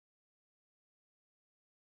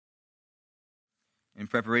In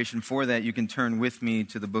preparation for that, you can turn with me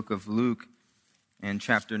to the book of Luke and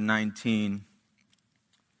chapter 19.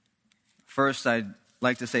 First, I'd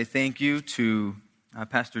like to say thank you to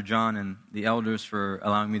Pastor John and the elders for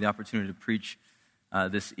allowing me the opportunity to preach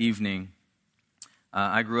this evening.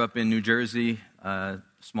 I grew up in New Jersey, a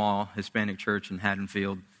small Hispanic church in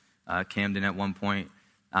Haddonfield, Camden at one point.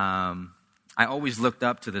 I always looked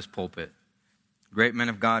up to this pulpit. Great men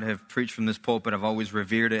of God have preached from this pulpit. I've always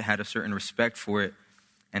revered it, had a certain respect for it.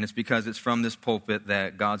 And it's because it's from this pulpit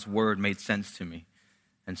that God's word made sense to me.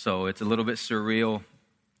 And so it's a little bit surreal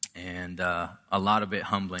and a lot of it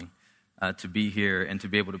humbling to be here and to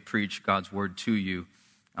be able to preach God's word to you.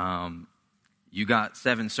 You got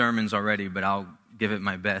 7 sermons already, but I'll give it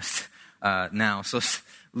my best now. So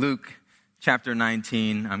Luke chapter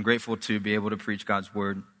 19, I'm grateful to be able to preach God's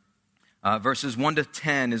word. Verses 1 to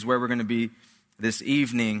 10 is where we're going to be this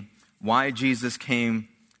evening, why Jesus came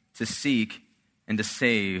to seek and to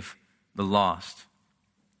save the lost.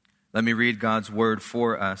 Let me read God's word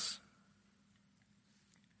for us.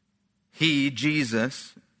 He,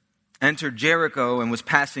 Jesus, entered Jericho and was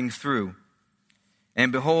passing through.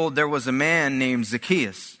 And behold, there was a man named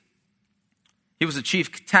Zacchaeus. He was a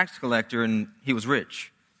chief tax collector and he was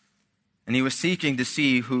rich. And he was seeking to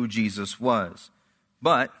see who Jesus was.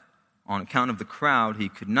 But on account of the crowd, he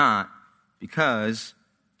could not, because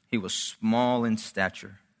he was small in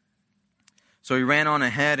stature. So he ran on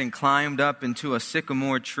ahead and climbed up into a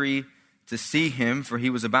sycamore tree to see him, for he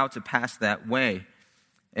was about to pass that way.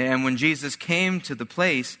 And when Jesus came to the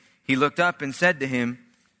place, he looked up and said to him,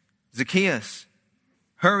 Zacchaeus,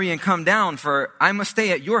 hurry and come down, for I must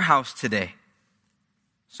stay at your house today.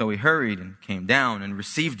 So he hurried and came down and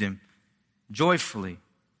received him joyfully.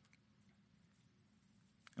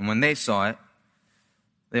 And when they saw it,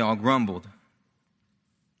 they all grumbled.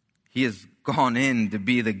 He has gone in to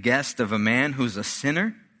be the guest of a man who's a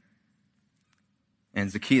sinner? And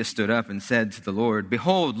Zacchaeus stood up and said to the Lord,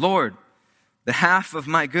 Behold, Lord, the half of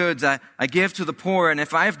my goods I give to the poor, and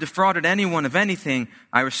if I have defrauded anyone of anything,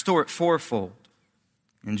 I restore it fourfold.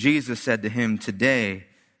 And Jesus said to him, Today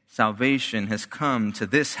salvation has come to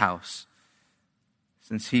this house,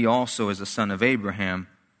 since he also is a son of Abraham.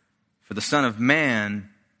 For the Son of Man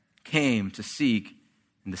came to seek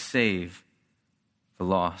and to save the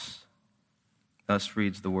lost. Thus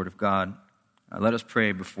reads the word of God. Let us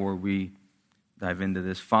pray before we dive into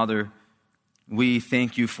this. Father, we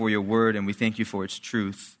thank you for your word and we thank you for its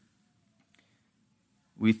truth.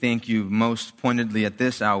 We thank you most pointedly at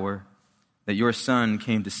this hour that your Son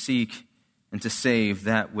came to seek and to save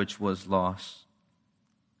that which was lost.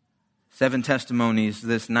 7 testimonies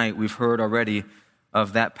this night we've heard already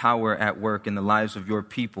of that power at work in the lives of your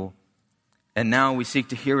people. And now we seek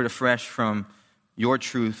to hear it afresh from your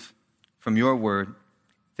truth, from your word.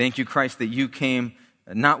 Thank you, Christ, that you came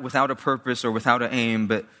not without a purpose or without an aim,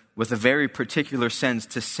 but with a very particular sense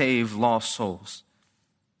to save lost souls.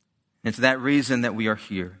 And it's that reason that we are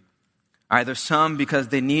here. Either some because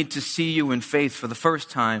they need to see you in faith for the first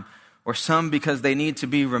time, or some because they need to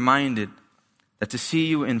be reminded that to see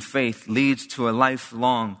you in faith leads to a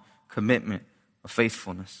lifelong commitment of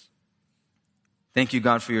faithfulness. Thank you,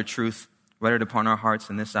 God, for your truth. Write it upon our hearts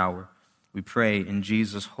in this hour. We pray in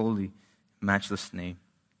Jesus' holy, matchless name.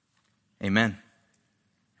 Amen.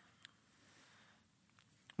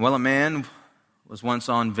 Well, a man was once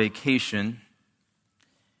on vacation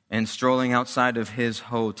and strolling outside of his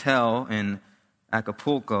hotel in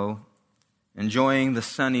Acapulco, enjoying the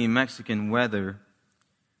sunny Mexican weather.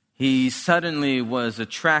 He suddenly was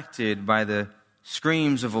attracted by the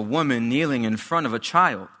screams of a woman kneeling in front of a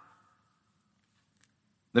child.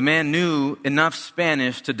 The man knew enough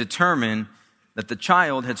Spanish to determine that the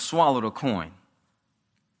child had swallowed a coin.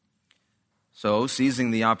 So,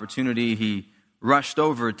 seizing the opportunity, he rushed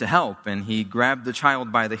over to help, and he grabbed the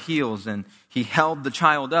child by the heels, and he held the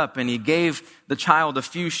child up, and he gave the child a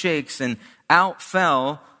few shakes, and out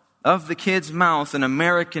fell of the kid's mouth an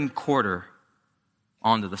American quarter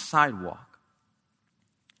onto the sidewalk.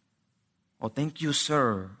 "Oh, thank you,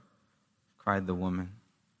 sir," cried the woman.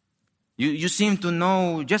 You seem to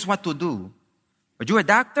know just what to do. Are you a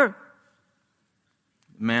doctor?"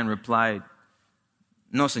 The man replied,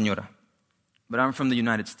 "No, señora, but I'm from the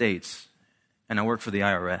United States, and I work for the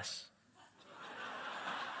IRS."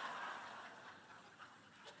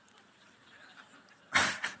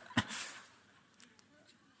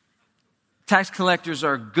 Tax collectors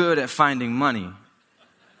are good at finding money.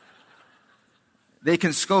 They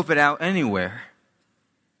can scope it out anywhere.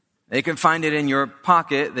 They can find it in your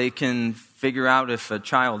pocket. They can figure out if a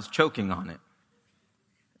child's choking on it.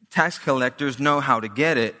 Tax collectors know how to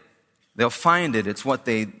get it. They'll find it. It's what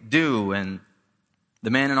they do. And The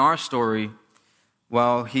man in our story,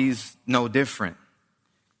 well, he's no different.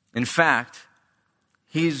 In fact,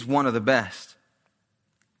 he's one of the best.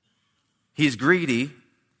 He's greedy,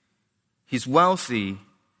 he's wealthy,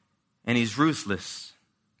 and he's ruthless.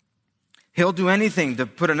 He'll do anything to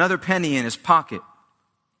put another penny in his pocket.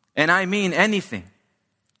 And I mean anything.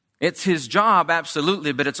 It's his job,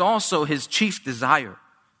 absolutely, but it's also his chief desire.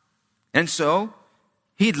 And so,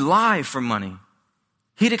 he'd lie for money.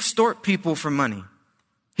 He'd extort people for money.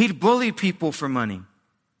 He'd bully people for money.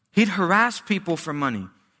 He'd harass people for money.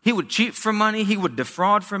 He would cheat for money. He would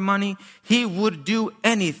defraud for money. He would do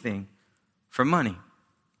anything for money.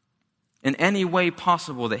 In any way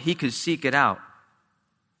possible that he could seek it out,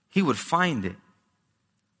 he would find it.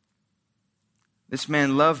 This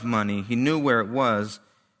man loved money. He knew where it was,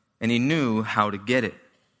 and he knew how to get it.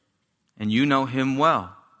 And you know him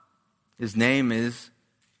well. His name is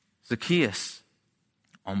Zacchaeus.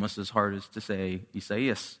 Almost as hard as to say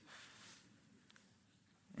Isaias.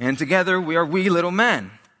 And together we are wee little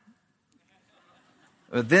men.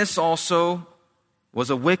 This also was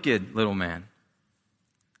a wicked little man.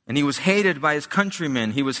 And he was hated by his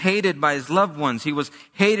countrymen. He was hated by his loved ones. He was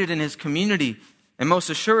hated in his community. And most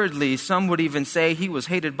assuredly, some would even say he was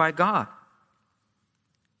hated by God.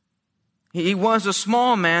 He was a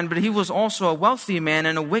small man, but he was also a wealthy man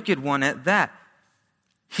and a wicked one at that.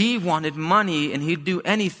 He wanted money, and he'd do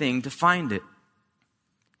anything to find it.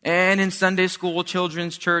 And in Sunday school,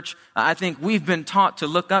 children's church, I think we've been taught to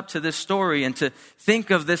look up to this story and to think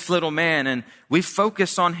of this little man, and we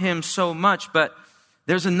focus on him so much, but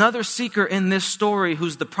there's another seeker in this story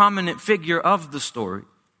who's the prominent figure of the story.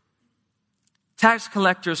 Tax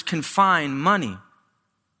collectors can find money,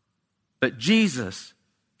 but Jesus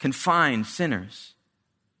can find sinners.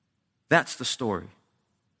 That's the story.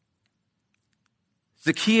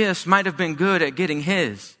 Zacchaeus might have been good at getting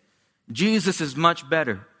his. Jesus is much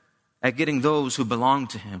better at getting those who belong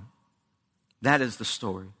to him. That is the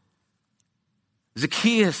story.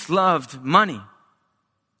 Zacchaeus loved money.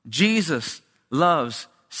 Jesus loves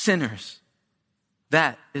sinners.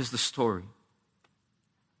 That is the story.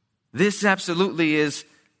 This absolutely is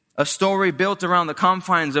a story built around the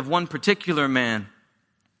confines of one particular man.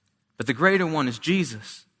 But the greater one is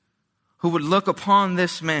Jesus, who would look upon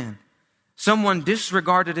this man, someone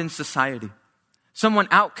disregarded in society, someone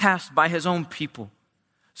outcast by his own people,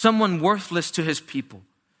 someone worthless to his people,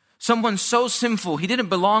 someone so sinful he didn't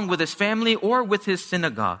belong with his family or with his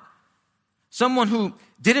synagogue, someone who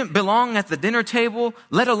didn't belong at the dinner table,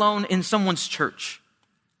 let alone in someone's church.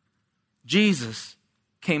 Jesus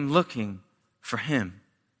came looking for him.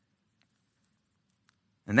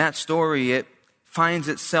 And that story, it finds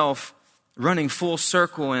itself running full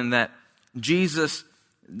circle in that Jesus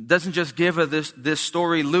doesn't just give this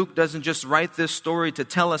story. Luke doesn't just write this story to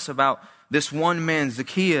tell us about this one man,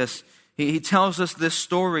 Zacchaeus. He tells us this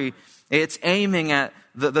story. It's aiming at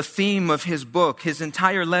the theme of his book, his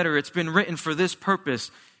entire letter. It's been written for this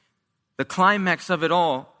purpose. The climax of it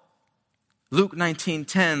all, Luke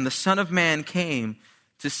 19:10, the Son of Man came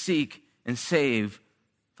to seek and save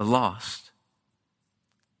the lost.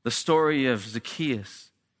 The story of Zacchaeus.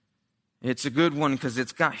 It's a good one because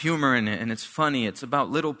it's got humor in it and it's funny. It's about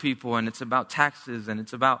little people and it's about taxes and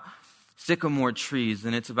it's about sycamore trees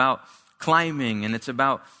and it's about climbing and it's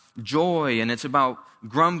about joy and it's about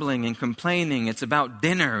grumbling and complaining. It's about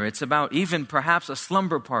dinner. It's about even perhaps a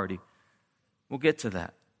slumber party. We'll get to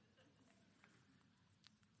that.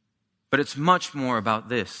 But it's much more about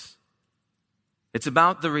this. It's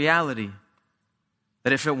about the reality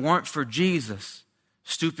that if it weren't for Jesus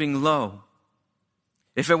stooping low,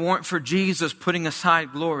 if it weren't for Jesus putting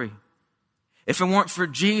aside glory, if it weren't for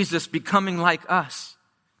Jesus becoming like us,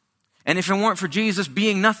 and if it weren't for Jesus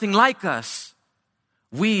being nothing like us,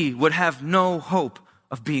 we would have no hope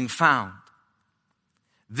of being found.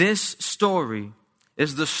 This story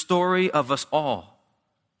is the story of us all.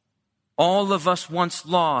 All of us once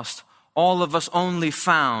lost, all of us only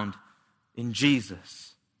found in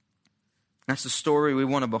Jesus. That's the story we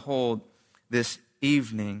want to behold this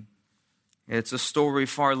evening. It's a story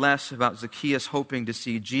far less about Zacchaeus hoping to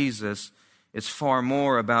see Jesus. It's far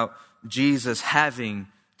more about Jesus having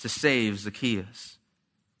to save Zacchaeus.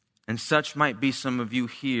 And such might be some of you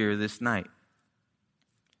here this night.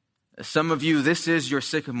 Some of you, this is your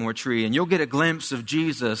sycamore tree, and you'll get a glimpse of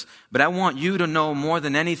Jesus, but I want you to know more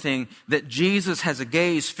than anything that Jesus has a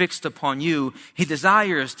gaze fixed upon you. He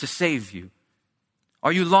desires to save you.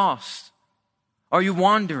 Are you lost? Are you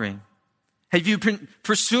wandering? Have you been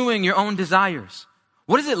pursuing your own desires?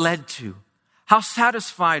 What has it led to? How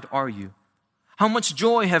satisfied are you? How much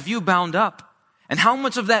joy have you bound up? And how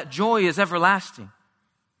much of that joy is everlasting?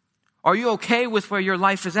 Are you okay with where your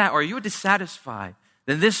life is at? Or are you dissatisfied?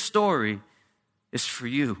 Then this story is for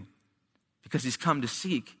you, because he's come to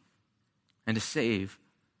seek and to save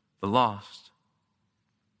the lost.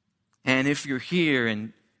 And if you're here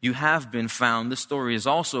and you have been found, this story is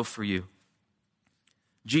also for you.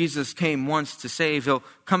 Jesus came once to save. He'll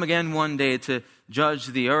come again one day to judge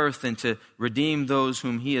the earth and to redeem those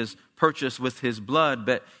whom he has purchased with his blood.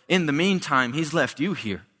 But in the meantime, he's left you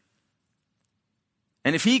here.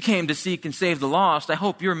 And if he came to seek and save the lost, I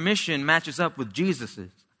hope your mission matches up with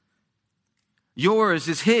Jesus's. Yours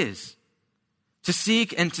is his, to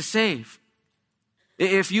seek and to save.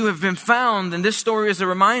 If you have been found, then this story is a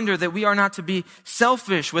reminder that we are not to be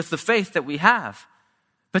selfish with the faith that we have,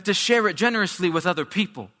 but to share it generously with other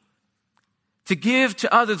people. To give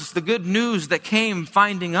to others the good news that came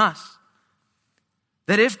finding us.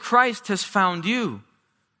 That if Christ has found you,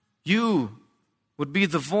 you would be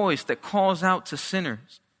the voice that calls out to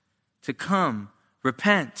sinners to come,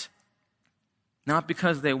 repent, not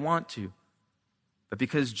because they want to, but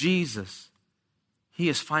because Jesus, he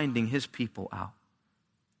is finding his people out.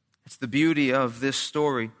 It's the beauty of this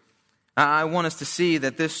story. I want us to see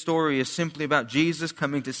that this story is simply about Jesus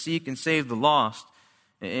coming to seek and save the lost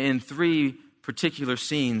in three particular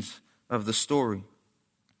scenes of the story.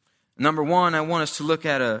 Number one, I want us to look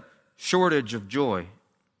at a shortage of joy.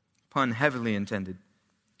 Pun heavily intended.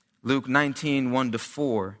 Luke 19,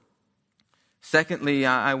 1-4. Secondly,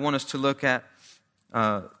 I want us to look at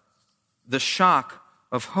the shock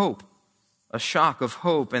of hope. A shock of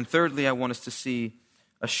hope. And thirdly, I want us to see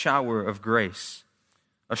a shower of grace.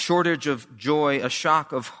 A shortage of joy, a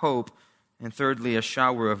shock of hope, and thirdly, a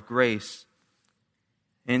shower of grace.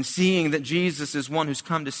 And seeing that Jesus is one who's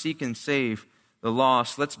come to seek and save the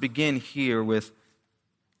lost, let's begin here with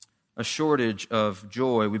a shortage of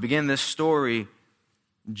joy. We begin this story,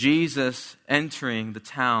 Jesus entering the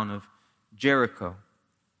town of Jericho.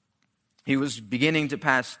 He was beginning to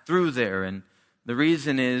pass through there, and the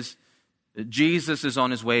reason is that Jesus is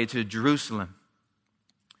on his way to Jerusalem.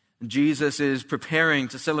 Jesus is preparing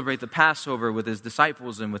to celebrate the Passover with his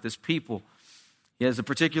disciples and with his people. He has a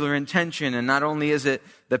particular intention, and not only is it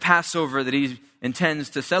the Passover that he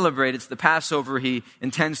intends to celebrate, it's the Passover he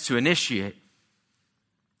intends to initiate.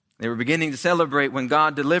 They were beginning to celebrate when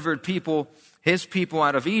God delivered his people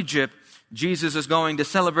out of Egypt. Jesus is going to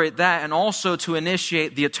celebrate that and also to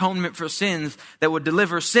initiate the atonement for sins that would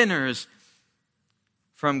deliver sinners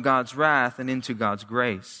from God's wrath and into God's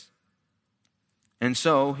grace. And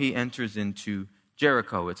so he enters into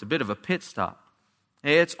Jericho. It's a bit of a pit stop.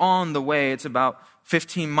 It's on the way. It's about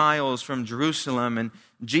 15 miles from Jerusalem. And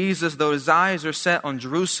Jesus, though his eyes are set on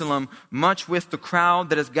Jerusalem, much with the crowd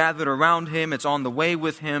that has gathered around him, it's on the way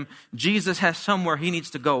with him, Jesus has somewhere he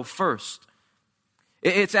needs to go first.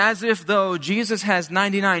 It's as if though Jesus has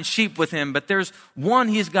 99 sheep with him, but there's one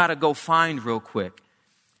he's got to go find real quick.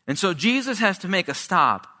 And so Jesus has to make a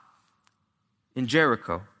stop in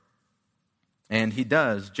Jericho. And he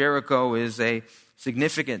does. Jericho is a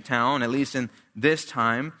significant town, at least in this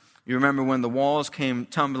time. You remember when the walls came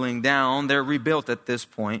tumbling down, they're rebuilt at this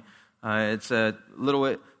point. It's a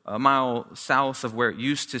mile south of where it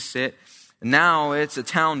used to sit. Now it's a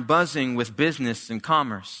town buzzing with business and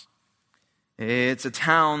commerce. It's a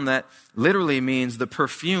town that literally means the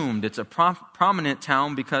perfumed. It's a prominent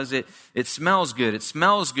town because it smells good. It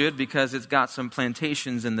smells good because it's got some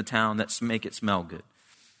plantations in the town that make it smell good.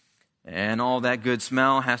 And all that good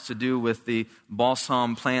smell has to do with the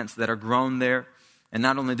balsam plants that are grown there. And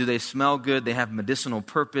not only do they smell good, they have medicinal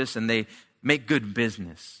purpose and they make good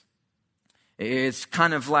business. It's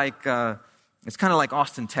kind of like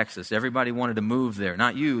Austin, Texas. Everybody wanted to move there.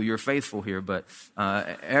 Not you, you're faithful here, but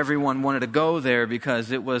everyone wanted to go there because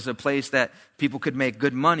it was a place that people could make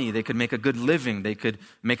good money. They could make a good living. They could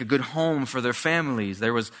make a good home for their families.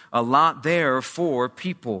 There was a lot there for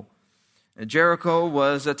people. Jericho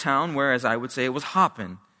was a town where, as I would say, it was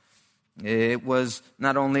hopping. It was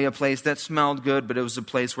not only a place that smelled good, but it was a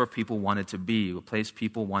place where people wanted to be, a place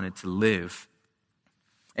people wanted to live.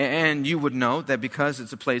 And you would note that because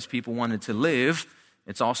it's a place people wanted to live,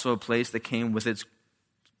 it's also a place that came with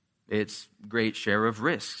its great share of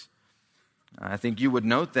risks. I think you would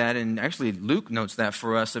note that, and actually Luke notes that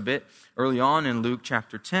for us a bit early on in Luke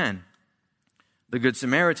chapter 10. The Good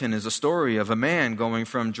Samaritan is a story of a man going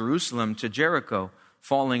from Jerusalem to Jericho,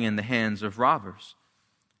 falling in the hands of robbers.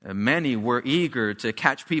 Many were eager to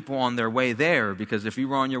catch people on their way there, because if you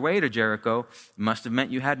were on your way to Jericho, it must have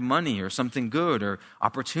meant you had money or something good or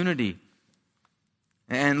opportunity.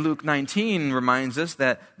 And Luke 19 reminds us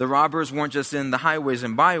that the robbers weren't just in the highways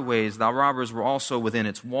and byways, the robbers were also within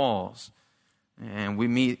its walls. And we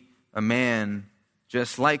meet a man,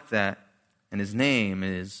 just like that, and his name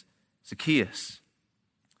is Zacchaeus.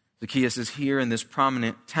 Zacchaeus is here in this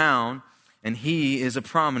prominent town, and he is a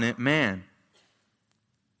prominent man.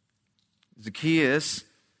 Zacchaeus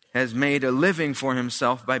has made a living for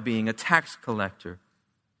himself by being a tax collector.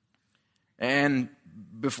 And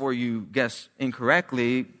before you guess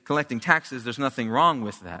incorrectly, collecting taxes, there's nothing wrong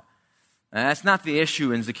with that. That's not the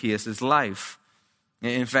issue in Zacchaeus' life.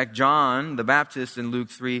 In fact, John the Baptist in Luke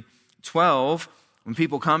 3:12, when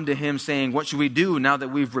people come to him saying, what should we do now that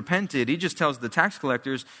we've repented? He just tells the tax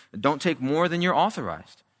collectors, don't take more than you're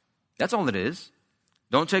authorized. That's all it is.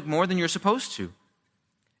 Don't take more than you're supposed to.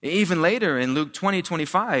 Even later in Luke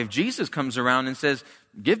 20:25, Jesus comes around and says,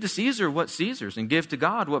 give to Caesar what's Caesar's and give to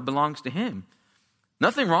God what belongs to him.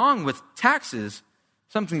 Nothing wrong with taxes,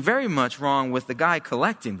 something very much wrong with the guy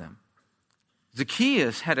collecting them.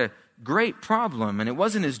 Zacchaeus had a great problem, and it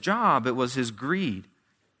wasn't his job, it was his greed.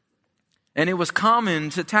 And it was common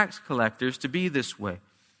to tax collectors to be this way.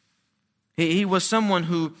 He was someone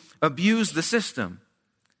who abused the system.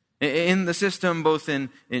 In the system, both in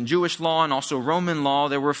Jewish law and also Roman law,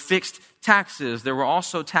 there were fixed taxes. There were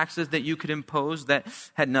also taxes that you could impose that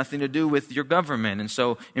had nothing to do with your government. And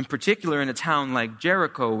so, in particular, in a town like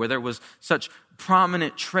Jericho, where there was such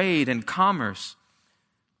prominent trade and commerce,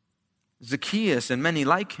 Zacchaeus and many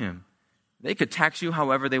like him, they could tax you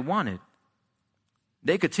however they wanted.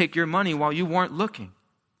 They could take your money while you weren't looking.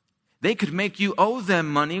 They could make you owe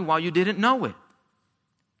them money while you didn't know it.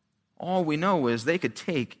 All we know is they could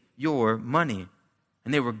take your money,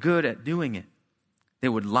 and they were good at doing it. They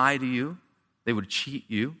would lie to you. They would cheat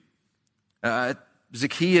you.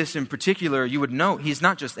 Zacchaeus in particular, you would note, he's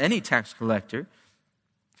not just any tax collector.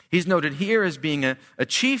 He's noted here as being a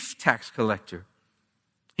chief tax collector.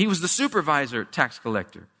 He was the supervisor tax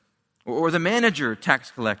collector or the manager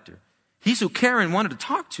tax collector. He's who Karen wanted to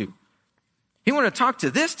talk to. He wanted to talk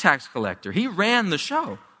to this tax collector. He ran the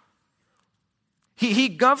show. He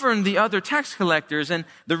governed the other tax collectors, and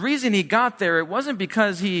the reason he got there, it wasn't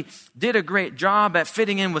because he did a great job at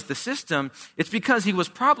fitting in with the system. It's because he was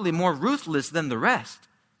probably more ruthless than the rest.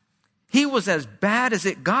 He was as bad as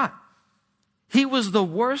it got. He was the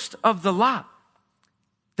worst of the lot.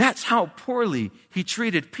 That's how poorly he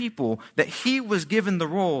treated people, that he was given the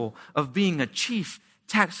role of being a chief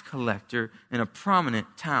tax collector in a prominent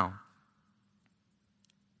town.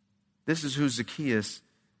 This is who Zacchaeus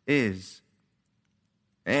is.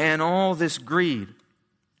 And all this greed,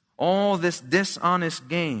 all this dishonest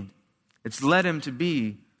gain, it's led him to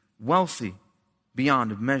be wealthy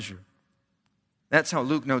beyond measure. That's how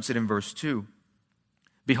Luke notes it in verse 2.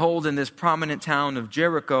 Behold, in this prominent town of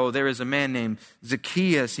Jericho, there is a man named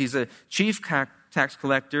Zacchaeus. He's a chief tax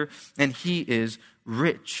collector, and he is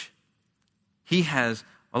rich. He has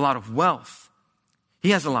a lot of wealth.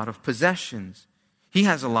 He has a lot of possessions. He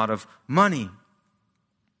has a lot of money.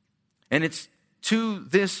 And it's to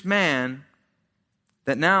this man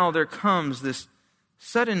that now there comes this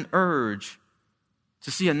sudden urge to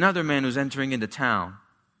see another man who's entering into town.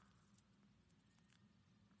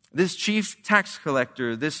 This chief tax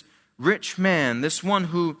collector, this rich man, this one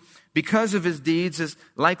who, because of his deeds, has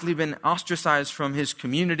likely been ostracized from his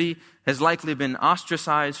community, has likely been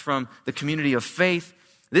ostracized from the community of faith.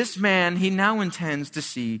 This man, he now intends to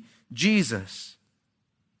see Jesus.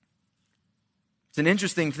 It's an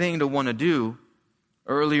interesting thing to want to do.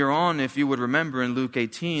 Earlier on, if you would remember in Luke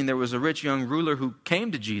 18, there was a rich young ruler who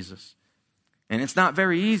came to Jesus. And it's not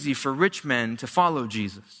very easy for rich men to follow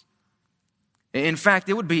Jesus. In fact,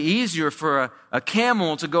 it would be easier for a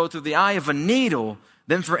camel to go through the eye of a needle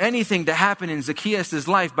than for anything to happen in Zacchaeus'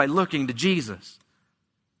 life by looking to Jesus.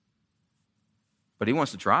 But he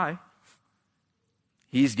wants to try.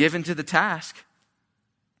 He's given to the task.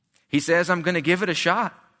 He says, I'm going to give it a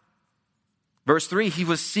shot. Verse 3, he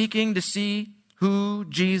was seeking to see who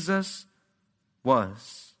Jesus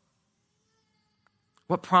was.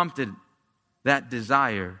 What prompted that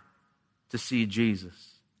desire to see Jesus?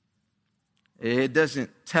 It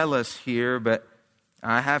doesn't tell us here, but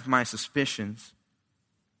I have my suspicions.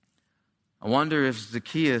 I wonder if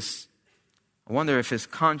his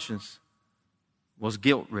conscience was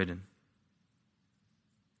guilt-ridden.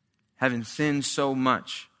 Having sinned so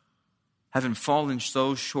much, having fallen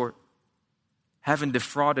so short, having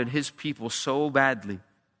defrauded his people so badly,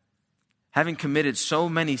 having committed so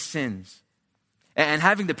many sins, and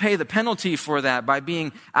having to pay the penalty for that by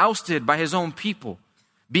being ousted by his own people,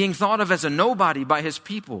 being thought of as a nobody by his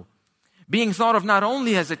people, being thought of not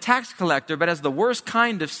only as a tax collector, but as the worst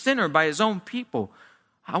kind of sinner by his own people.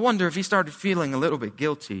 I wonder if he started feeling a little bit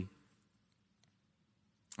guilty.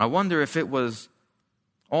 I wonder if it was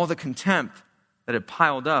all the contempt that had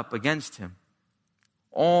piled up against him.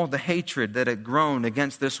 all the hatred that had grown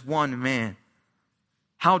against this one man.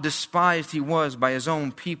 How despised he was by his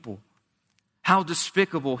own people. How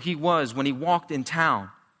despicable he was when he walked in town.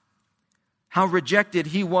 How rejected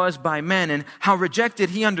he was by men, and how rejected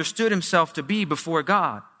he understood himself to be before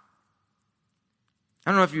God.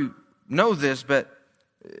 I don't know if you know this, but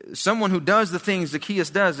someone who does the things Zacchaeus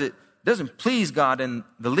does, it doesn't please God in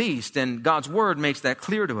the least, and God's word makes that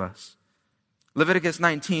clear to us. Leviticus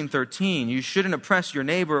 19:13, you shouldn't oppress your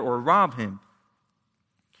neighbor or rob him.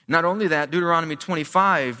 Not only that, Deuteronomy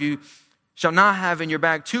 25, you shall not have in your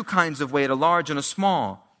bag two kinds of weight, a large and a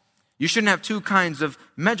small. You shouldn't have two kinds of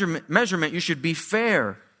measurement. You should be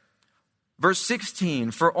fair. Verse 16,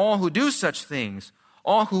 for all who do such things,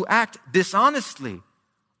 all who act dishonestly,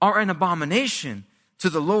 are an abomination to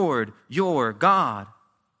the Lord your God.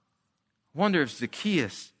 I wonder if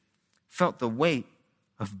Zacchaeus felt the weight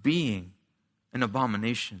of being an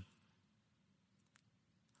abomination.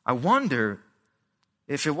 I wonder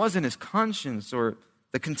if it wasn't his conscience or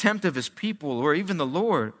the contempt of his people or even the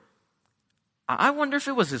Lord. I wonder if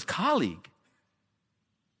it was his colleague.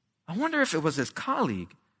 I wonder if it was his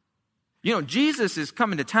colleague. You know, Jesus is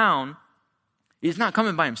coming to town. He's not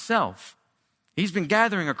coming by himself. He's been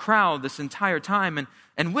gathering a crowd this entire time.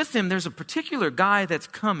 And with him, there's a particular guy that's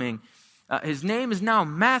coming. His name is now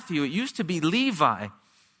Matthew. It used to be Levi.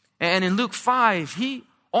 And in Luke 5, he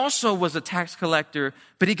also was a tax collector,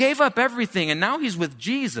 but he gave up everything, and now he's with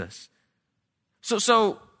Jesus.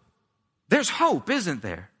 So there's hope, isn't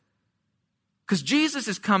there? Because Jesus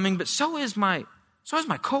is coming, but so is my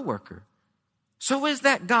coworker. So is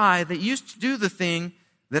that guy that used to do the thing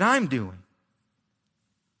that I'm doing.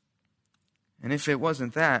 And if it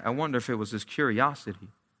wasn't that, I wonder if it was his curiosity.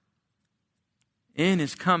 In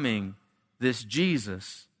his coming, this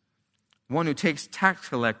Jesus, one who takes tax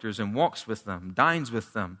collectors and walks with them, dines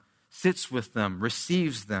with them, sits with them,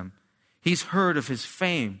 receives them. He's heard of his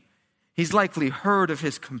fame. He's likely heard of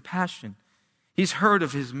his compassion. He's heard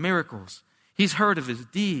of his miracles. He's heard of his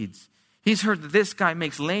deeds. He's heard that this guy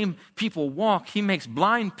makes lame people walk. He makes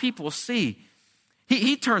blind people see.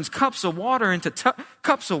 He turns cups of water into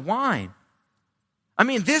cups of wine. I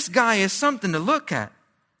mean, this guy is something to look at.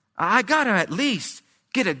 I got to at least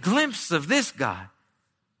get a glimpse of this guy.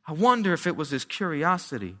 I wonder if it was his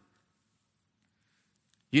curiosity.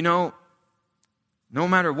 You know, no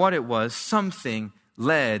matter what it was, something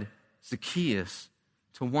led Zacchaeus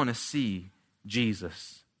to want to see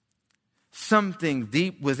Jesus. Something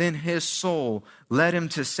deep within his soul led him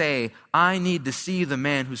to say, I need to see the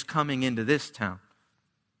man who's coming into this town,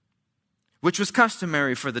 which was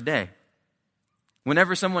customary for the day.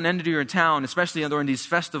 Whenever someone entered your town, especially during these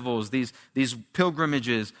festivals, these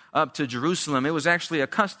pilgrimages up to Jerusalem, it was actually a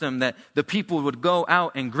custom that the people would go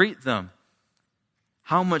out and greet them.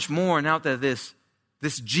 How much more now that this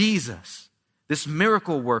Jesus, this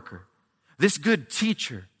miracle worker, this good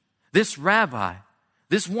teacher, this rabbi,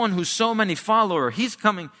 this one who's so many followers, he's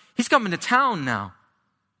coming to town now.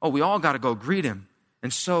 Oh, we all got to go greet him.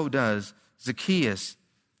 And so does Zacchaeus.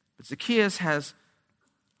 But Zacchaeus has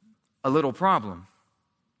a little problem.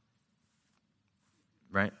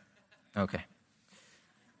 Right? Okay.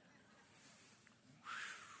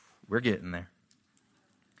 We're getting there.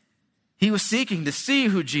 He was seeking to see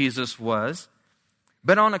who Jesus was,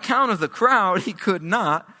 but on account of the crowd, he could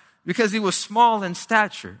not because he was small in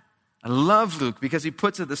stature. I love Luke because he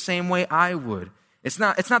puts it the same way I would. It's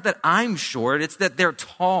not that I'm short, it's that they're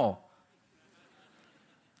tall.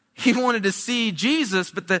 He wanted to see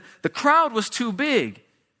Jesus, but the crowd was too big.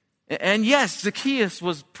 And yes, Zacchaeus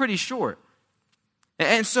was pretty short.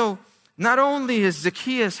 And so not only does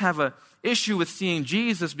Zacchaeus have an issue with seeing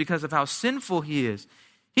Jesus because of how sinful he is,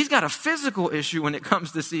 he's got a physical issue when it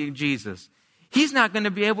comes to seeing Jesus. He's not going to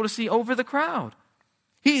be able to see over the crowd.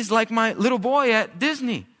 He's like my little boy at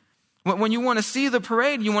Disney. When you want to see the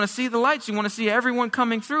parade, you want to see the lights, you want to see everyone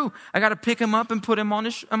coming through, I got to pick him up and put him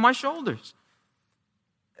on my shoulders.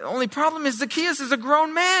 The only problem is Zacchaeus is a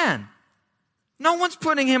grown man. No one's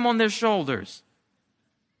putting him on their shoulders.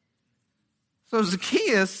 So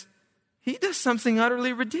Zacchaeus, he does something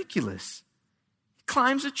utterly ridiculous. He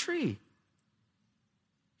climbs a tree.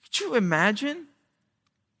 Could you imagine?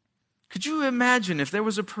 Could you imagine if there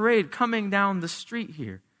was a parade coming down the street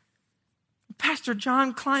here? Pastor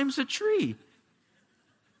John climbs a tree.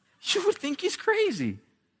 You would think he's crazy.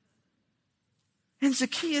 And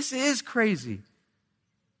Zacchaeus is crazy.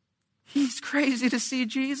 He's crazy to see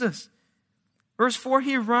Jesus. Verse 4,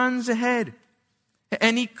 he runs ahead.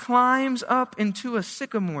 And he climbs up into a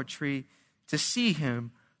sycamore tree to see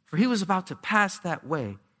him, for he was about to pass that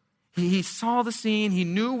way. He saw the scene. He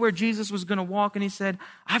knew where Jesus was going to walk, and he said,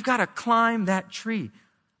 I've got to climb that tree.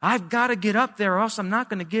 I've got to get up there or else I'm not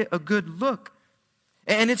going to get a good look.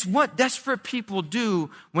 And it's what desperate people do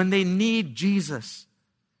when they need Jesus.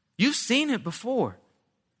 You've seen it before.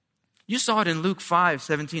 You saw it in Luke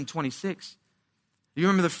 5:17-26. You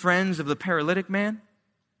remember the friends of the paralytic man?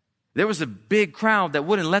 There was a big crowd that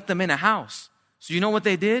wouldn't let them in a house. So you know what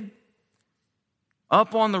they did?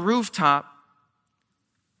 Up on the rooftop,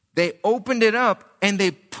 they opened it up and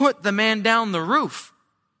they put the man down the roof.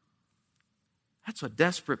 That's what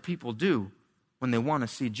desperate people do when they want to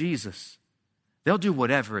see Jesus. They'll do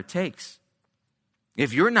whatever it takes.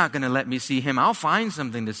 If you're not going to let me see him, I'll find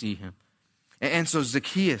something to see him. And so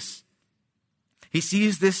Zacchaeus, he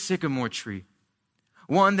sees this sycamore tree,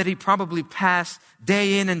 one that he probably passed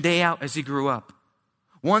day in and day out as he grew up,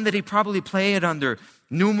 one that he probably played under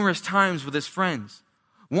numerous times with his friends,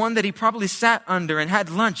 one that he probably sat under and had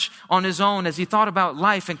lunch on his own as he thought about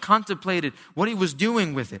life and contemplated what he was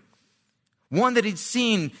doing with it. One that he'd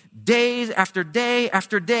seen days after day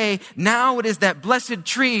after day. Now it is that blessed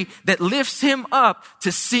tree that lifts him up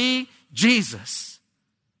to see Jesus.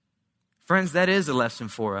 Friends, that is a lesson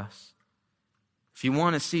for us. If you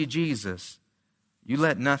want to see Jesus, you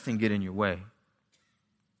let nothing get in your way.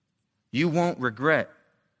 You won't regret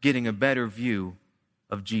getting a better view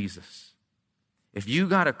of Jesus. If you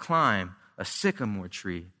got to climb a sycamore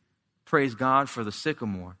tree, praise God for the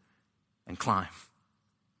sycamore and climb.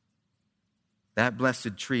 That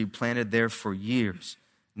blessed tree planted there for years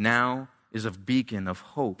now is a beacon of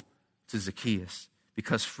hope to Zacchaeus,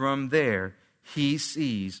 because from there he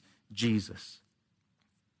sees Jesus.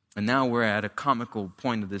 And now we're at a comical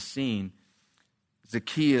point of this scene.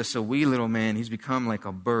 Zacchaeus, a wee little man, he's become like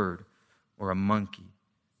a bird or a monkey.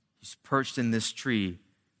 He's perched in this tree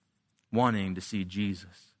wanting to see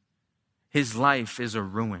Jesus. His life is a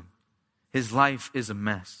ruin. His life is a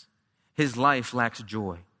mess. His life lacks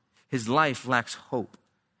joy. His life lacks hope.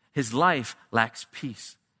 His life lacks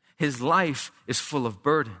peace. His life is full of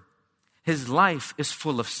burden. His life is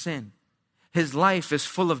full of sin. His life is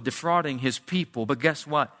full of defrauding his people. But guess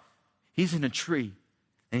what? He's in a tree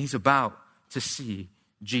and he's about to see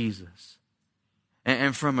Jesus.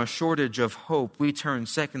 And from a shortage of hope, we turn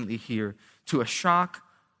secondly here to a shock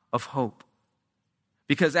of hope.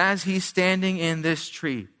 Because as he's standing in this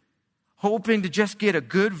tree, hoping to just get a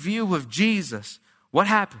good view of Jesus, what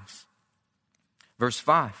happens? Verse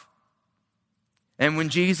 5. And when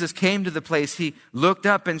Jesus came to the place, he looked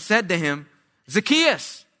up and said to him,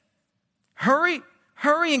 Zacchaeus, hurry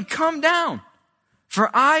and come down, for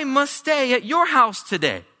I must stay at your house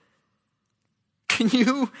today. Can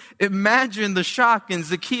you imagine the shock in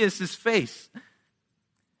Zacchaeus' face?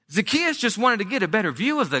 Zacchaeus just wanted to get a better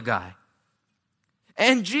view of the guy.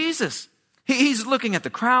 And Jesus, he's looking at the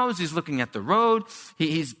crowds. He's looking at the road.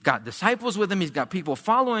 He's got disciples with him. He's got people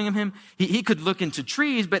following him. He could look into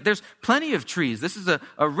trees, but there's plenty of trees. This is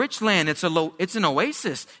a rich land. It's an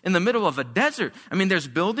oasis in the middle of a desert. I mean, there's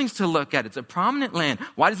buildings to look at. It's a prominent land.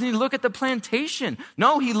 Why doesn't he look at the plantation?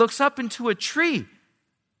 No, he looks up into a tree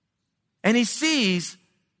and he sees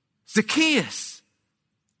Zacchaeus.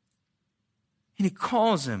 And he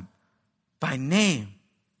calls him by name.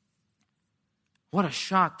 What a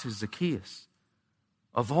shock to Zacchaeus.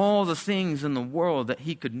 Of all the things in the world that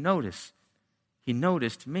he could notice, he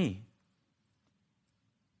noticed me.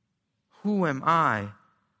 Who am I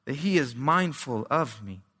that he is mindful of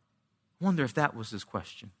me? I wonder if that was his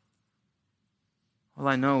question. All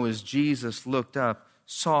I know is Jesus looked up,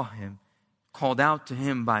 saw him, called out to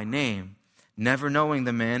him by name, never knowing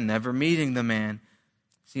the man, never meeting the man.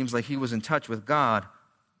 Seems like he was in touch with God.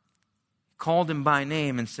 He called him by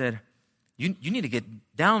name and said, You need to get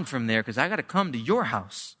down from there because I got to come to your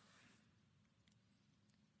house.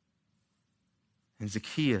 And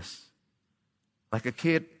Zacchaeus, like a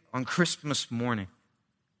kid on Christmas morning,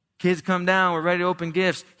 kids come down, we're ready to open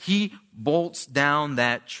gifts. He bolts down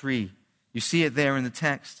that tree. You see it there in the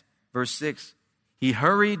text, verse 6. He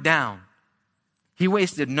hurried down. He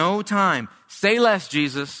wasted no time. Say less,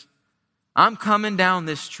 Jesus. I'm coming down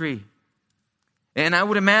this tree. And I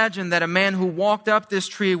would imagine that a man who walked up this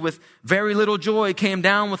tree with very little joy came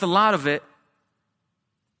down with a lot of it.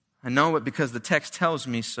 I know it because the text tells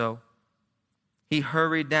me so. He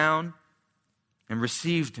hurried down and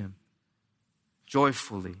received him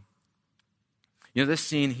joyfully. You know, this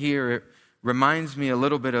scene here, it reminds me a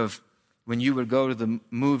little bit of when you would go to the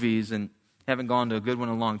movies, and haven't gone to a good one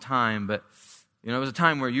in a long time, but you know, it was a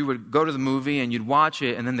time where you would go to the movie and you'd watch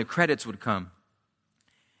it and then the credits would come.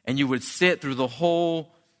 And you would sit through the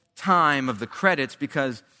whole time of the credits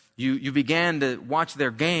because you began to watch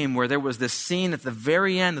their game where there was this scene at the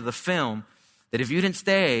very end of the film that if you didn't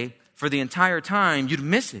stay for the entire time, you'd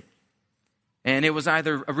miss it. And it was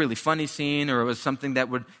either a really funny scene, or it was something that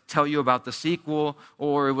would tell you about the sequel,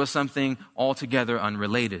 or it was something altogether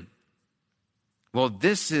unrelated. Well,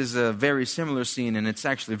 this is a very similar scene, and it's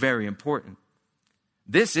actually very important.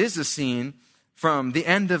 This is a scene from the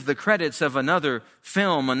end of the credits of another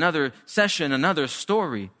film, another session, another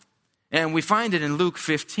story. And we find it in Luke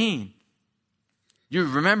 15. You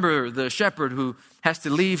remember the shepherd who has to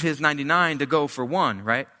leave his 99 to go for one,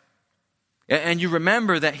 right? And you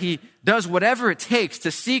remember that he does whatever it takes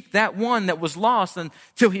to seek that one that was lost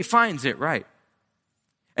until he finds it, right?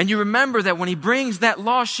 And you remember that when he brings that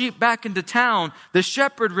lost sheep back into town, the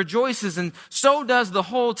shepherd rejoices, and so does the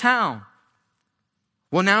whole town.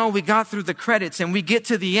 Well, now we got through the credits and we get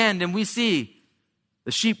to the end and we see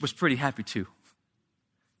the sheep was pretty happy too.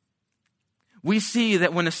 We see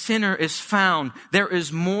that when a sinner is found, there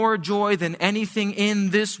is more joy than anything in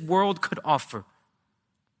this world could offer.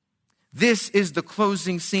 This is the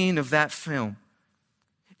closing scene of that film.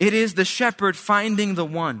 It is the shepherd finding the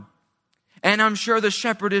one. And I'm sure the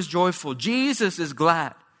shepherd is joyful. Jesus is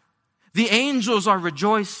glad. The angels are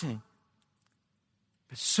rejoicing.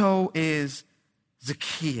 But so is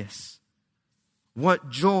Zacchaeus. What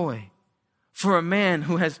joy for a man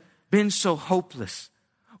who has been so hopeless.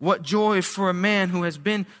 What joy for a man who has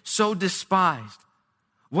been so despised.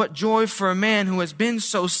 What joy for a man who has been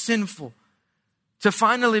so sinful to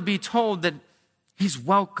finally be told that he's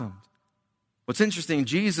welcomed. What's interesting,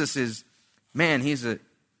 Jesus is, man, he's a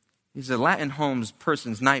Latin homes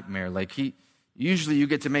person's nightmare. Like usually you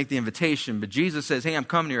get to make the invitation, but Jesus says, hey, I'm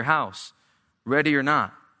coming to your house, ready or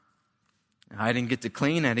not. I didn't get to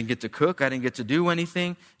clean, I didn't get to cook, I didn't get to do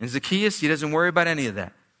anything. And Zacchaeus, he doesn't worry about any of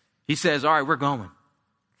that. He says, all right, we're going.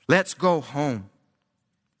 Let's go home.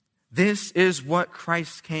 This is what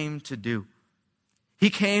Christ came to do. He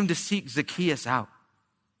came to seek Zacchaeus out.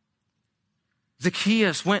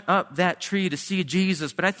 Zacchaeus went up that tree to see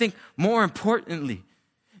Jesus, but I think more importantly,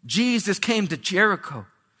 Jesus came to Jericho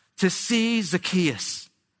to see Zacchaeus.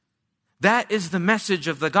 That is the message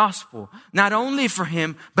of the gospel, not only for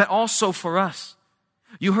him, but also for us.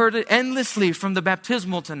 You heard it endlessly from the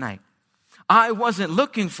baptismal tonight. I wasn't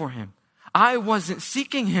looking for him. I wasn't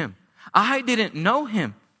seeking him. I didn't know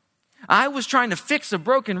him. I was trying to fix a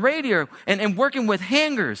broken radio and working with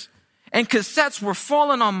hangers, and cassettes were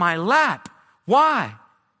falling on my lap. Why?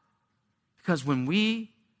 Because when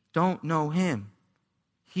we don't know him,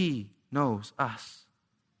 he knows us.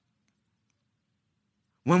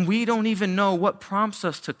 When we don't even know what prompts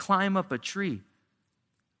us to climb up a tree,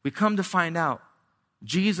 we come to find out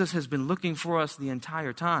Jesus has been looking for us the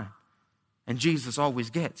entire time, and Jesus always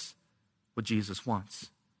gets what Jesus wants.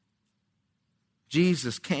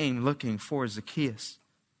 Jesus came looking for Zacchaeus.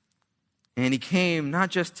 And he came not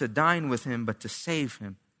just to dine with him, but to save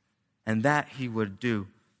him. And that he would do.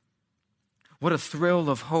 What a thrill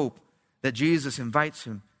of hope that Jesus invites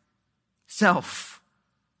himself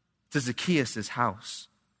to Zacchaeus' house.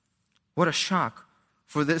 What a shock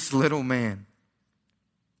for this little man.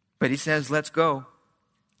 But he says, let's go.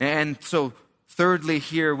 And so thirdly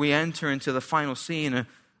here we enter into the final scene,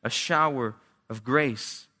 a shower of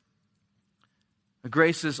grace.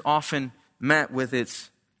 Grace is often met with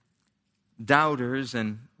its doubters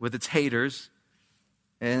and with its haters.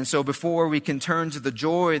 And so before we can turn to the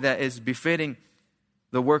joy that is befitting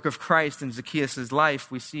the work of Christ in Zacchaeus'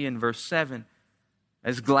 life, we see in verse 7,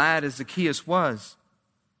 as glad as Zacchaeus was,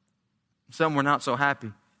 some were not so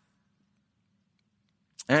happy.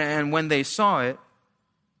 And when they saw it,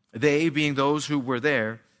 they being those who were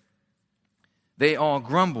there, they all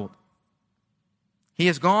grumbled. He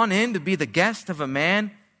has gone in to be the guest of a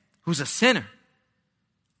man who's a sinner.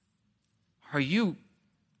 Are you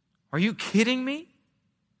kidding me?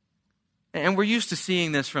 And we're used to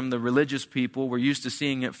seeing this from the religious people. We're used to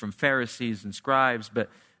seeing it from Pharisees and scribes. But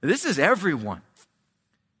this is everyone.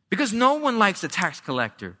 Because no one likes a tax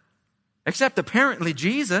collector. Except apparently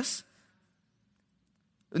Jesus.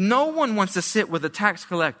 No one wants to sit with a tax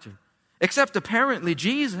collector. Except apparently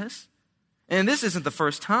Jesus. And this isn't the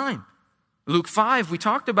first time. Luke 5, we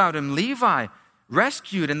talked about him. Levi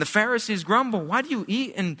rescued, and the Pharisees grumble. Why do you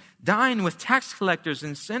eat and dine with tax collectors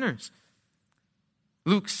and sinners?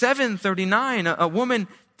 Luke 7:39, a woman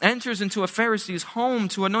enters into a Pharisee's home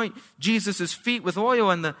to anoint Jesus' feet with oil,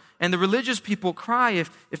 and the religious people cry,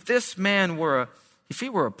 if this man were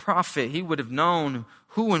a prophet, he would have known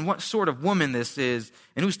who and what sort of woman this is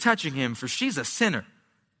and who's touching him, for she's a sinner.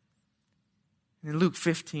 And in Luke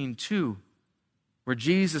 15:2, where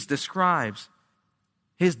Jesus describes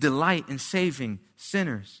his delight in saving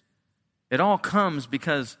sinners, It all comes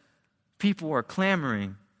because people are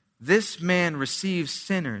clamoring. This man receives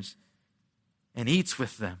sinners and eats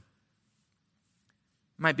with them.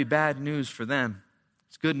 It might be bad news for them.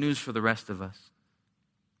 It's good news for the rest of us.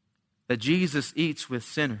 That Jesus eats with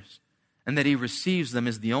sinners and that he receives them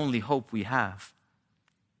is the only hope we have.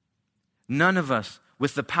 None of us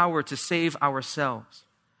with the power to save ourselves.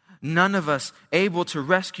 None of us able to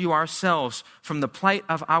rescue ourselves from the plight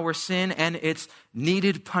of our sin and its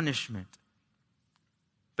needed punishment.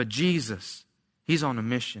 But Jesus, he's on a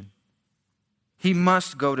mission. He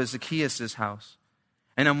must go to Zacchaeus' house.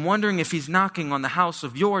 And I'm wondering if he's knocking on the house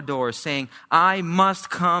of your door saying, I must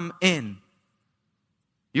come in.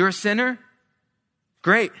 You're a sinner?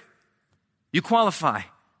 Great. You qualify.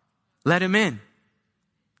 Let him in.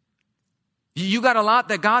 You got a lot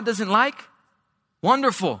that God doesn't like?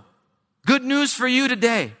 Wonderful. Good news for you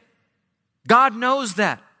today. God knows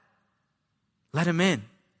that. Let him in.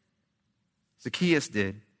 Zacchaeus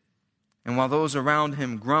did. And while those around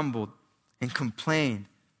him grumbled and complained,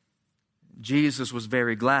 Jesus was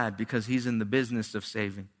very glad because he's in the business of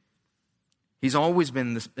saving. He's always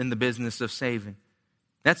been in the business of saving.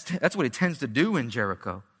 That's what he tends to do in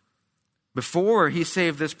Jericho. Before he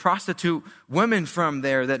saved this prostitute woman from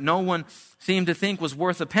there that no one seemed to think was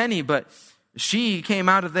worth a penny, but she came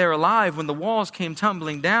out of there alive when the walls came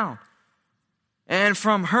tumbling down. And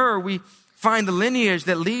from her we find the lineage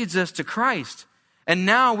that leads us to Christ. And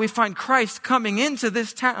now we find Christ coming into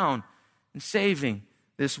this town and saving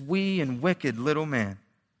this wee and wicked little man,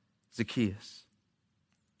 Zacchaeus.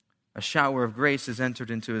 A shower of grace has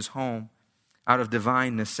entered into his home out of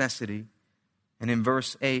divine necessity. And in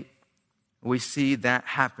verse 8, we see that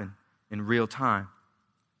happen in real time.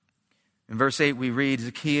 In verse 8 we read,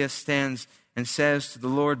 Zacchaeus stands and says to the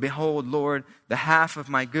Lord, Behold, Lord, the half of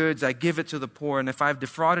my goods I give it to the poor, and if I've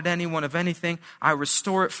defrauded anyone of anything, I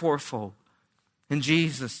restore it fourfold. And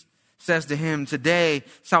Jesus says to him, Today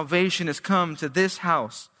salvation has come to this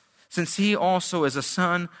house, since he also is a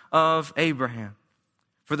son of Abraham.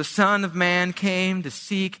 For the Son of Man came to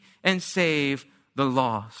seek and save the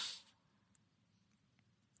lost.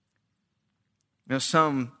 You know,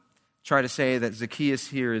 some try to say that Zacchaeus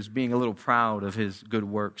here is being a little proud of his good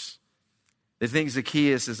works. They think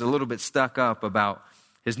Zacchaeus is a little bit stuck up about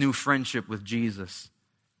his new friendship with Jesus.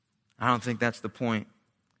 I don't think that's the point.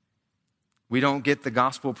 We don't get the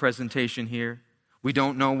gospel presentation here. We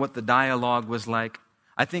don't know what the dialogue was like.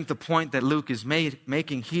 I think the point that Luke is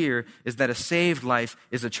making here is that a saved life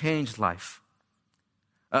is a changed life.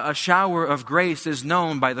 A shower of grace is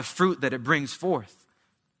known by the fruit that it brings forth.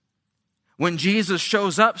 When Jesus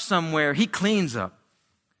shows up somewhere, he cleans up.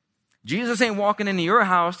 Jesus ain't walking into your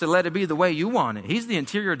house to let it be the way you want it. He's the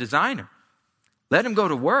interior designer. Let him go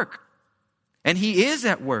to work. And he is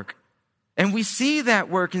at work. And we see that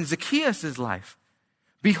work in Zacchaeus' life.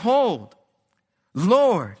 Behold,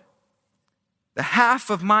 Lord, the half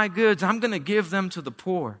of my goods, I'm going to give them to the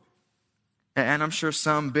poor. And I'm sure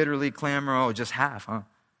some bitterly clamor, oh, just half, huh?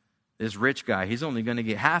 This rich guy, he's only going to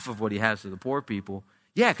get half of what he has to the poor people.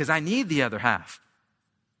 Yeah, because I need the other half.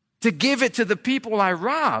 To give it to the people I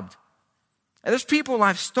robbed. And there's people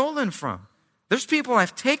I've stolen from. There's people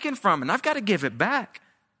I've taken from, and I've got to give it back.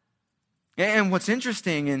 And what's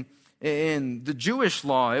interesting, in the Jewish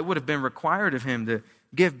law, it would have been required of him to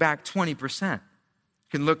give back 20%. You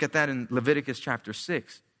can look at that in Leviticus chapter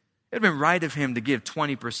 6. It would have been right of him to give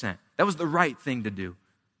 20%. That was the right thing to do.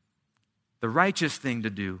 The righteous thing to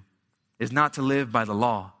do is not to live by the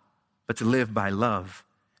law, but to live by love.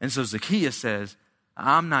 And so Zacchaeus says,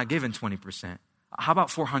 I'm not giving 20%. How about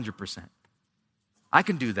 400%? I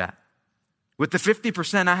can do that. With the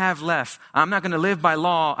 50% I have left, I'm not going to live by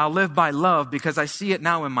law. I'll live by love because I see it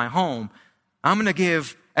now in my home. I'm going to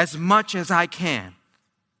give as much as I can.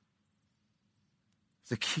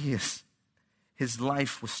 Zacchaeus, his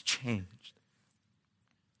life was changed.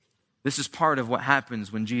 This is part of what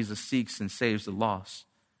happens when Jesus seeks and saves the lost.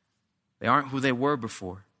 They aren't who they were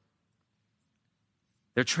before.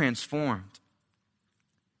 They're transformed.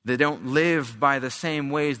 They don't live by the same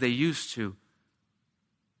ways they used to.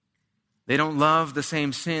 They don't love the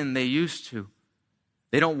same sin they used to.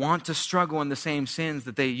 They don't want to struggle in the same sins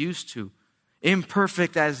that they used to.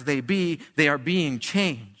 Imperfect as they be, they are being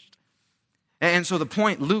changed. And so the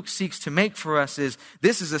point Luke seeks to make for us is,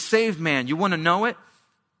 this is a saved man. You want to know it?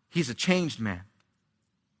 He's a changed man.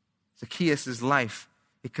 Zacchaeus' life,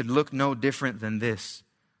 it could look no different than this.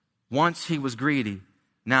 Once he was greedy,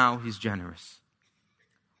 now he's generous.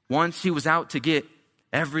 Once he was out to get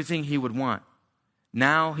everything he would want,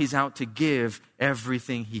 now he's out to give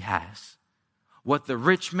everything he has. What the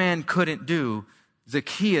rich man couldn't do,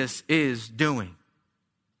 Zacchaeus is doing.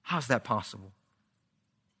 How's that possible?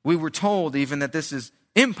 We were told even that this is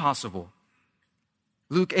impossible.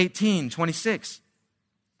 Luke 18:26.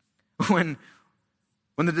 When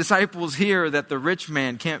the disciples hear that the rich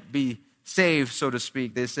man can't be saved, so to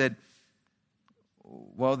speak, they said,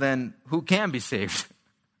 well then, who can be saved?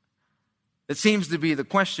 It seems to be the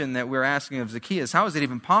question that we're asking of Zacchaeus. How is it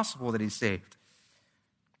even possible that he's saved?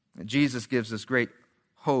 Jesus gives us great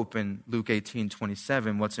hope in Luke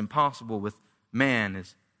 18:27. What's impossible with man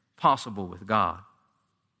is possible with God.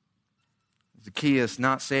 Zacchaeus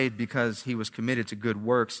not saved because he was committed to good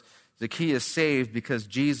works. Zacchaeus saved because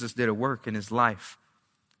Jesus did a work in his life.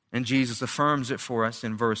 And Jesus affirms it for us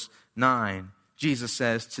in verse 9. Jesus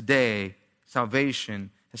says, today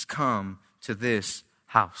salvation has come to this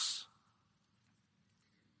house.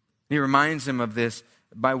 He reminds him of this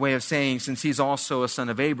by way of saying, since he's also a son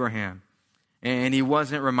of Abraham. And he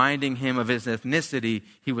wasn't reminding him of his ethnicity.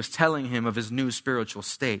 He was telling him of his new spiritual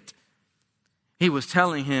state. He was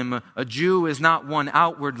telling him a Jew is not one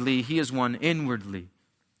outwardly, he is one inwardly.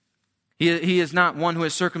 He is not one who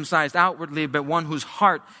is circumcised outwardly, but one whose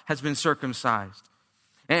heart has been circumcised.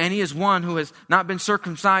 And he is one who has not been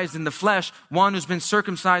circumcised in the flesh, one who's been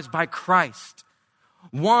circumcised by Christ.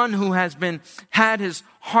 One who has had his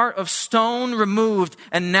heart of stone removed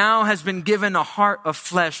and now has been given a heart of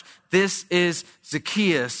flesh. This is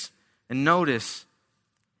Zacchaeus. And notice,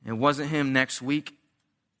 it wasn't him next week.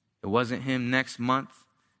 It wasn't him next month.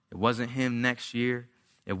 It wasn't him next year.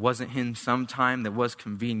 It wasn't him sometime that was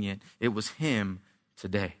convenient. It was him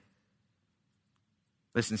today.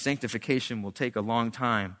 Listen, sanctification will take a long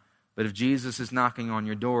time. But if Jesus is knocking on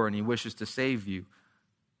your door and he wishes to save you,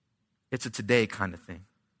 it's a today kind of thing.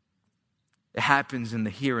 It happens in the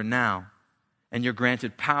here and now. And you're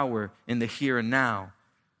granted power in the here and now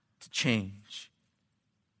to change.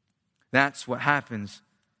 That's what happens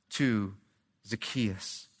to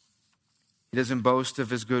Zacchaeus. He doesn't boast of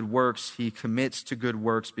his good works. He commits to good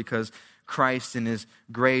works because Christ in his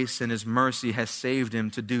grace and his mercy has saved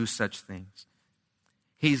him to do such things.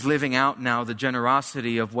 He's living out now the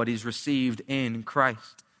generosity of what he's received in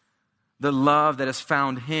Christ. The love that has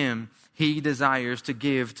found him, he desires to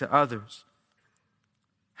give to others.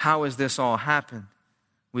 How has this all happened?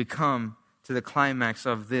 We come to the climax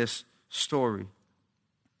of this story.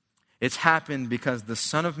 It's happened because the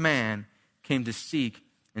Son of Man came to seek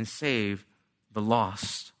and save the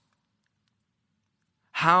lost.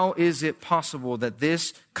 How is it possible that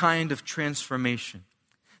this kind of transformation,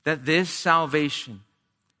 that this salvation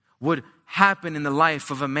would happen in the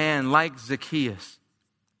life of a man like Zacchaeus?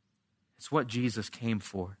 It's what Jesus came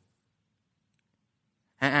for.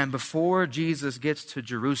 And before Jesus gets to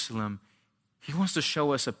Jerusalem, he wants to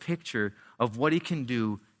show us a picture of what he can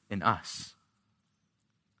do in us.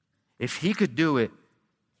 If he could do it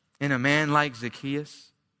in a man like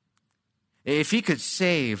Zacchaeus, if he could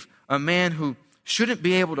save a man who shouldn't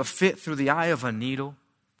be able to fit through the eye of a needle,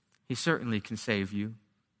 he certainly can save you.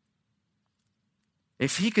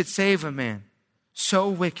 If he could save a man so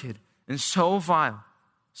wicked and so vile,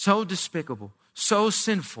 so despicable, so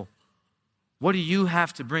sinful, what do you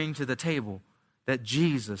have to bring to the table that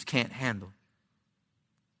Jesus can't handle?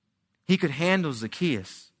 He could handle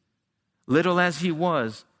Zacchaeus, little as he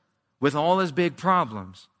was, with all his big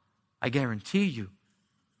problems. I guarantee you,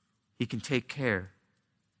 he can take care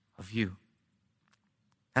of you.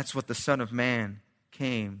 That's what the Son of Man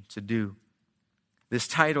came to do. This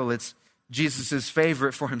title, it's Jesus'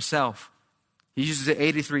 favorite for himself. He uses it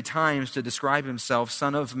 83 times to describe himself,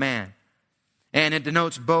 Son of Man. And it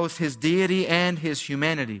denotes both his deity and his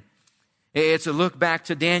humanity. It's a look back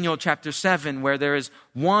to Daniel chapter 7, where there is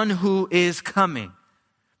one who is coming,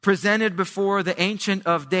 presented before the Ancient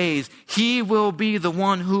of Days. He will be the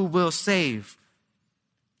one who will save.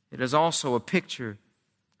 It is also a picture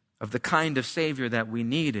of the kind of Savior that we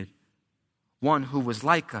needed. One who was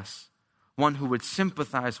like us. One who would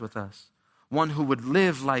sympathize with us. One who would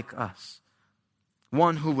live like us.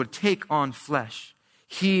 One who would take on flesh.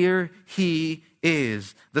 Here he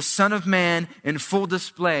is, the Son of Man in full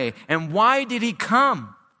display. And why did he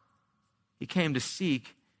come? He came to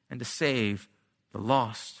seek and to save the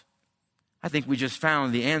lost. I think we just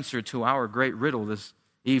found the answer to our great riddle this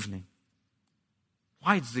evening.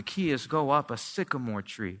 Why did Zacchaeus go up a sycamore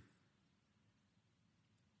tree?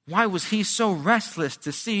 Why was he so restless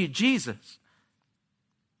to see Jesus?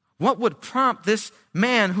 What would prompt this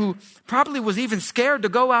man who probably was even scared to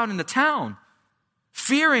go out into town,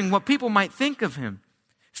 fearing what people might think of him,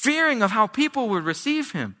 fearing of how people would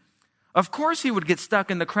receive him? Of course he would get stuck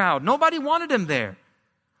in the crowd. Nobody wanted him there.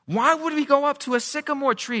 Why would he go up to a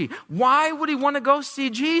sycamore tree? Why would he want to go see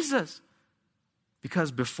Jesus?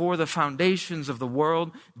 Because before the foundations of the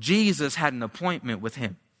world, Jesus had an appointment with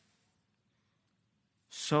him.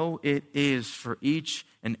 So it is for each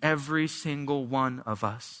and every single one of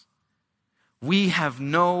us. We have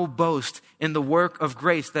no boast in the work of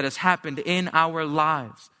grace that has happened in our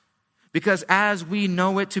lives. Because as we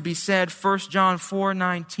know it to be said, 1 John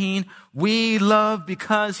 4:19, we love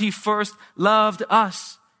because he first loved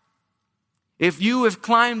us. If you have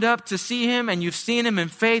climbed up to see him and you've seen him in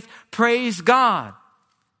faith, praise God.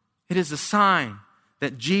 It is a sign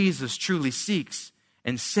that Jesus truly seeks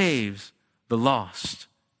and saves the lost.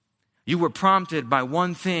 You were prompted by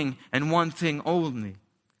one thing and one thing only,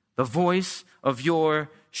 the voice of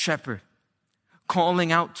your shepherd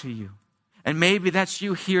calling out to you. And maybe that's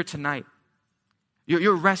you here tonight.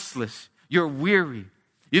 You're restless. You're weary.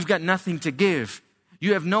 You've got nothing to give.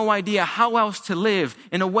 You have no idea how else to live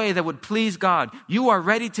in a way that would please God. You are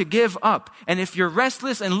ready to give up. And if you're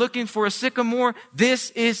restless and looking for a sycamore, this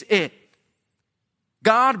is it.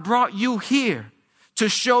 God brought you here to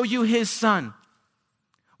show you his son.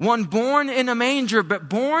 One born in a manger, but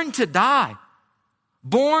born to die.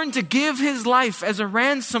 Born to give his life as a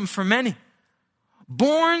ransom for many.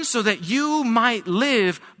 Born so that you might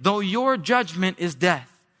live, though your judgment is death.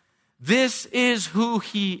 This is who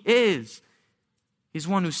he is. He's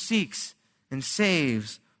one who seeks and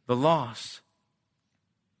saves the lost.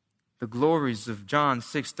 The glories of John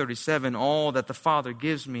 6:37, all that the Father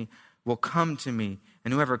gives me will come to me,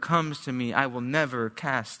 and whoever comes to me I will never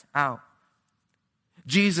cast out.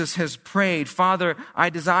 Jesus has prayed, Father, I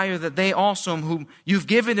desire that they also whom you've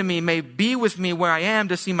given to me may be with me where I am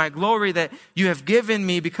to see my glory that you have given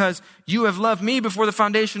me because you have loved me before the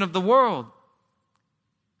foundation of the world.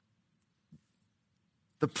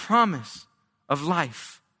 The promise of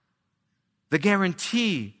life, the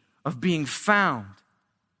guarantee of being found.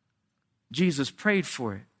 Jesus prayed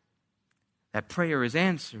for it. That prayer is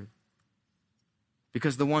answered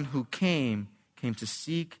because the one who came to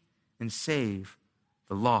seek and save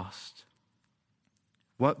the lost.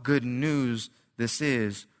 What good news this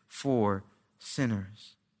is for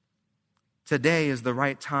sinners. Today is the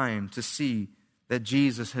right time to see that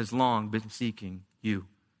Jesus has long been seeking you.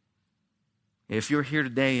 If you're here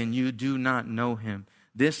today and you do not know him,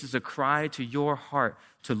 this is a cry to your heart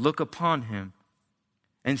to look upon him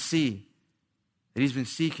and see that he's been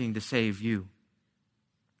seeking to save you.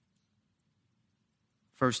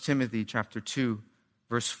 1 Timothy chapter 2,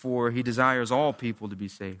 verse 4, he desires all people to be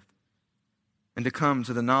saved and to come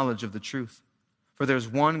to the knowledge of the truth. For there's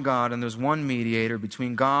one God and there's one mediator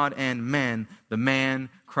between God and men, the man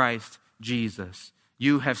Christ Jesus.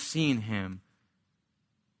 You have seen him.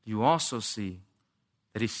 You also see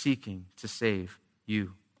that he's seeking to save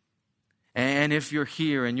you. And if you're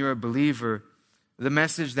here and you're a believer, the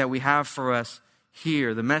message that we have for us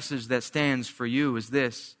here, the message that stands for you is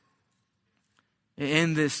this.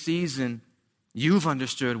 In this season, you've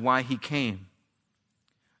understood why he came.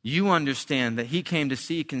 You understand that he came to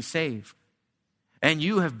seek and save. And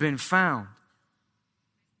you have been found.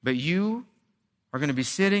 But you are going to be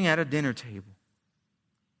sitting at a dinner table.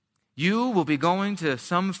 You will be going to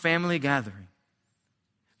some family gathering.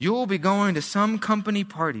 You will be going to some company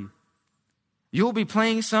party. You will be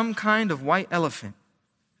playing some kind of white elephant.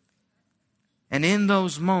 And in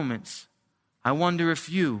those moments, I wonder if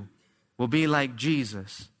you will be like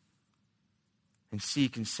Jesus and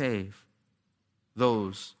seek and save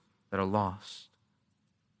those that are lost.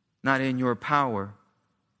 Not in your power,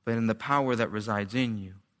 but in the power that resides in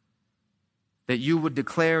you. That you would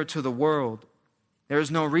declare to the world, there is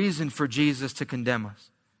no reason for Jesus to condemn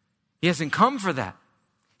us. He hasn't come for that.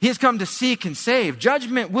 He has come to seek and save.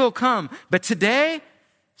 Judgment will come, but today,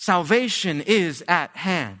 salvation is at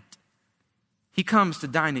hand. He comes to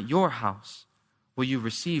dine at your house. Will you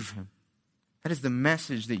receive him? That is the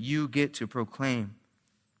message that you get to proclaim.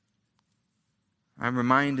 I'm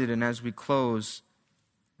reminded, and as we close,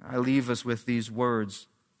 I leave us with these words.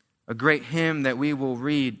 A great hymn that we will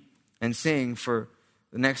read and sing for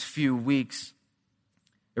the next few weeks.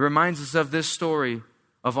 It reminds us of this story,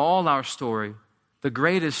 of all our story, the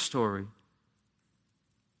greatest story,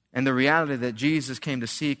 and the reality that Jesus came to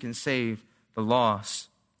seek and save the lost.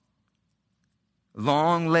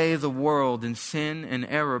 Long lay the world in sin and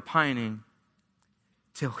error pining,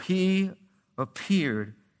 till he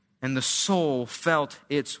appeared and the soul felt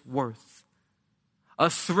its worth. A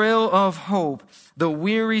thrill of hope, the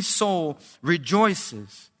weary soul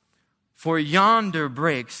rejoices, for yonder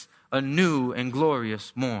breaks a new and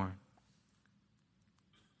glorious morn.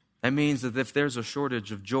 That means that if there's a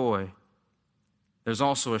shortage of joy, there's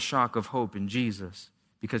also a shock of hope in Jesus,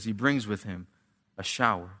 because he brings with him a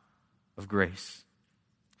shower of grace.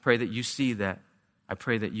 Pray that you see that I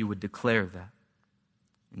pray that you would declare that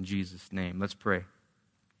in Jesus' name. Let's pray.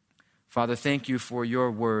 Father, thank you for your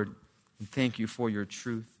word, and thank you for your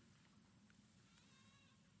truth.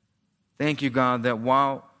 Thank you, God, that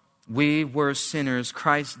while we were sinners,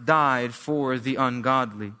 Christ died for the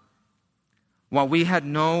ungodly. While we had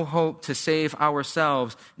no hope to save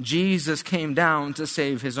ourselves, Jesus came down to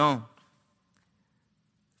save his own.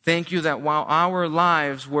 Thank you that while our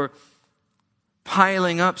lives were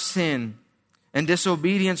piling up sin and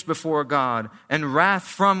disobedience before God and wrath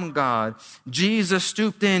from God, Jesus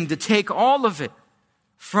stooped in to take all of it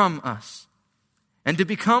from us and to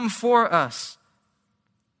become for us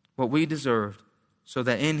what we deserved, so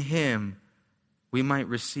that in him we might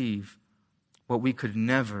receive what we could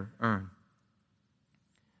never earn.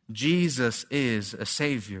 Jesus is a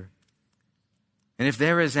Savior. And if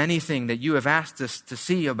there is anything that you have asked us to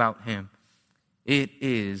see about him, it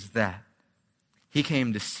is that he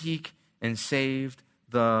came to seek and save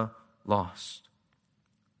the lost.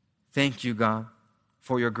 Thank you, God,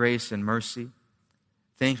 for your grace and mercy.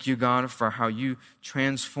 Thank you, God, for how you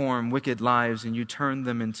transform wicked lives and you turn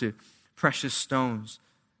them into precious stones.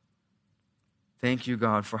 Thank you,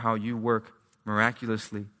 God, for how you work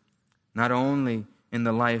miraculously, not only in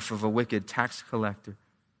the life of a wicked tax collector,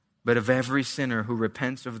 but of every sinner who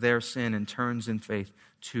repents of their sin and turns in faith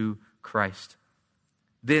to Christ.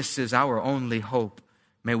 This is our only hope.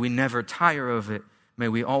 May we never tire of it. May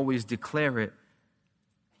we always declare it.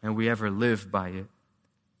 May we ever live by it.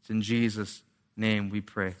 It's in Jesus' name we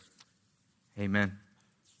pray. Amen.